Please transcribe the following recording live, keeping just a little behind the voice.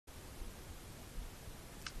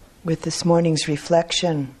With this morning's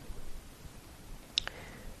reflection,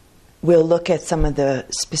 we'll look at some of the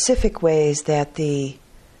specific ways that the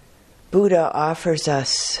Buddha offers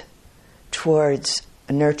us towards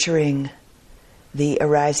nurturing the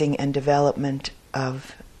arising and development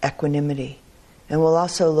of equanimity. And we'll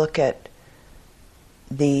also look at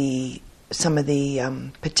some of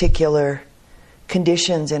the particular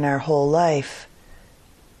conditions in our whole life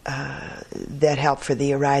that help for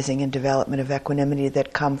the arising and development of equanimity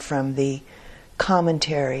that come from the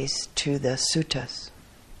commentaries to the suttas.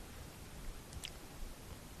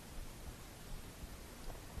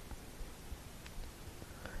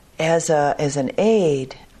 As an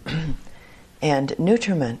aid and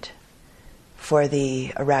nutriment for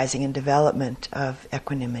the arising and development of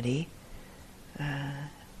equanimity,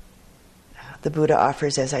 the Buddha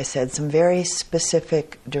offers, as I said, some very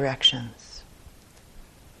specific directions.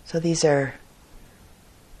 So these are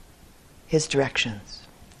his directions.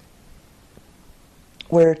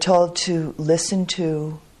 We're told to listen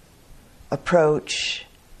to, approach,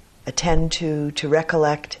 attend to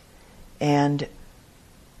recollect, and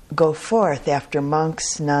go forth after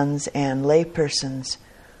monks, nuns, and laypersons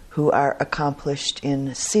who are accomplished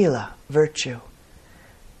in sila, virtue,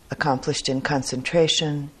 accomplished in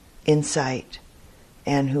concentration, insight,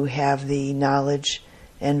 and who have the knowledge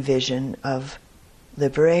and vision of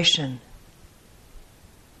liberation.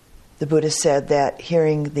 The Buddha said that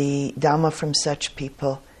hearing the Dhamma from such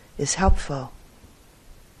people is helpful.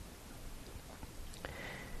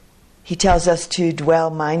 He tells us to dwell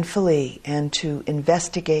mindfully and to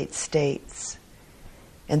investigate states,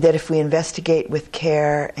 and that if we investigate with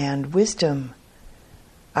care and wisdom,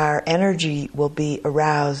 our energy will be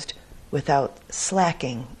aroused without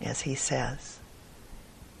slacking, as he says.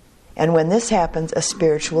 And when this happens, a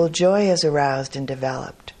spiritual joy is aroused and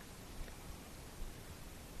developed.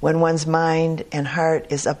 When one's mind and heart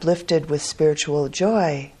is uplifted with spiritual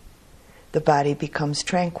joy, the body becomes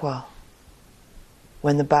tranquil.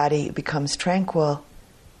 When the body becomes tranquil,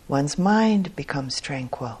 one's mind becomes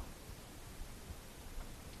tranquil.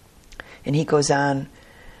 And he goes on,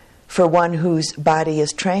 for one whose body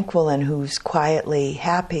is tranquil and who's quietly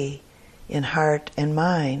happy in heart and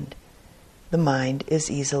mind, the mind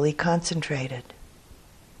is easily concentrated.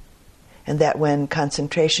 And that when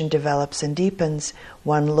concentration develops and deepens,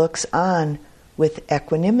 one looks on with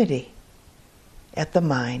equanimity at the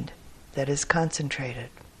mind that is concentrated.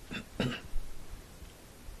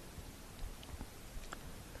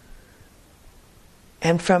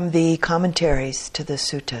 And from the commentaries to the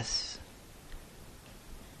suttas,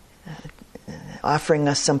 offering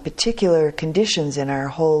us some particular conditions in our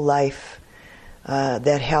whole life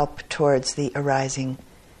that help towards the arising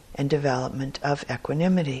and development of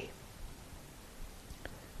equanimity.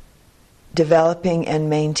 Developing and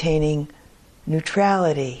maintaining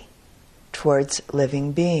neutrality towards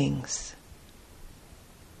living beings.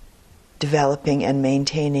 Developing and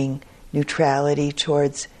maintaining neutrality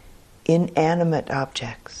towards inanimate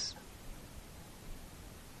objects.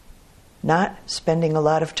 Not spending a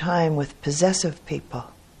lot of time with possessive people.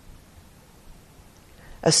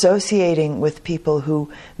 Associating with people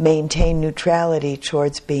who maintain neutrality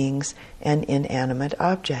towards beings and inanimate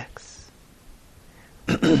objects.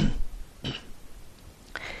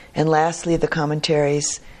 And lastly, the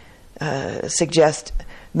commentaries suggest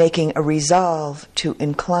making a resolve to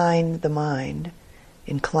incline the mind,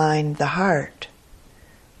 incline the heart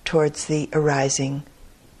towards the arising,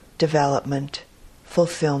 development,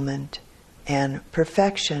 fulfillment, and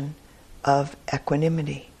perfection of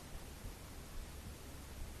equanimity.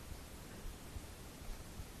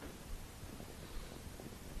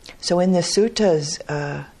 So in the suttas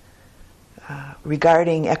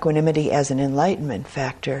regarding equanimity as an enlightenment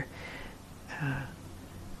factor,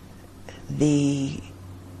 the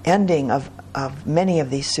ending of many of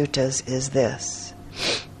these suttas is this.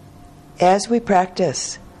 As we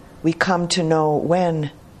practice, we come to know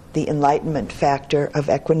when the enlightenment factor of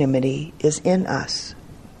equanimity is in us.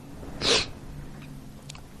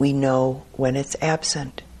 We know when it's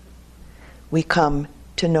absent. We come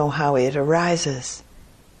to know how it arises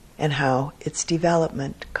and how its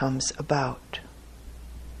development comes about.